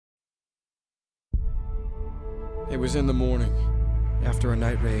It was in the morning, after a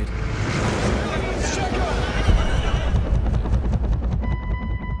night raid.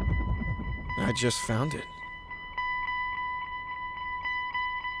 I just found it.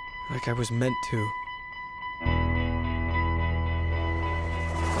 Like I was meant to.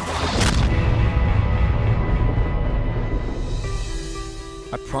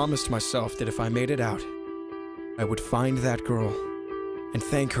 I promised myself that if I made it out, I would find that girl and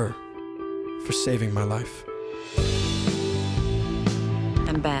thank her for saving my life.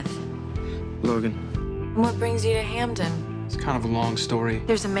 I'm Beth. Logan. What brings you to Hampton? It's kind of a long story.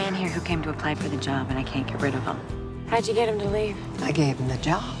 There's a man here who came to apply for the job, and I can't get rid of him. How'd you get him to leave? I gave him the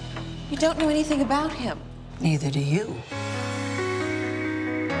job. You don't know anything about him. Neither do you.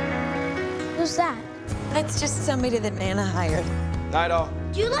 Who's that? That's just somebody that Nana hired. Night all.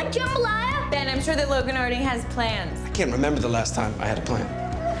 Do you like jambalaya? Ben, I'm sure that Logan already has plans. I can't remember the last time I had a plan.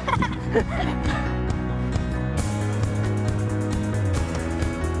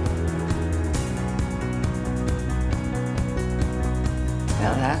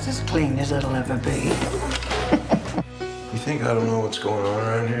 Well, that's as clean as it'll ever be. You think I don't know what's going on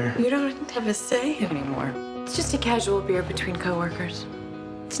around here? You don't have a say anymore. It's just a casual beer between coworkers.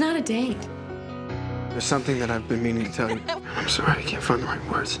 It's not a date. There's something that I've been meaning to tell you. I'm sorry, I can't find the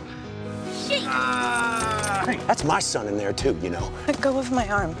right words. Hey, that's my son in there too, you know. Let go of my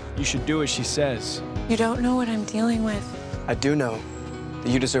arm. You should do as she says. You don't know what I'm dealing with. I do know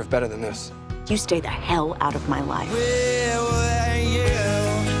that you deserve better than this. You stay the hell out of my life.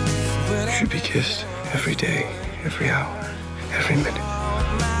 You should be kissed every day, every hour, every minute.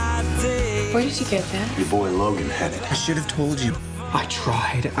 Where did you get that? Your boy Logan had it. I should have told you. I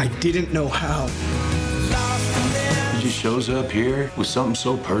tried. I didn't know how. He just shows up here with something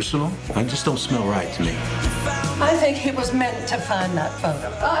so personal. That just don't smell right to me. I think he was meant to find that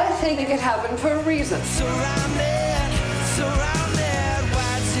photo. I think it happened for a reason.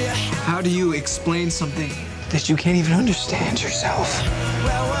 How do you explain something that you can't even understand yourself?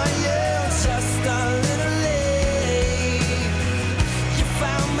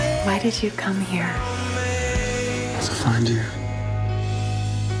 Why did you come here? To find you.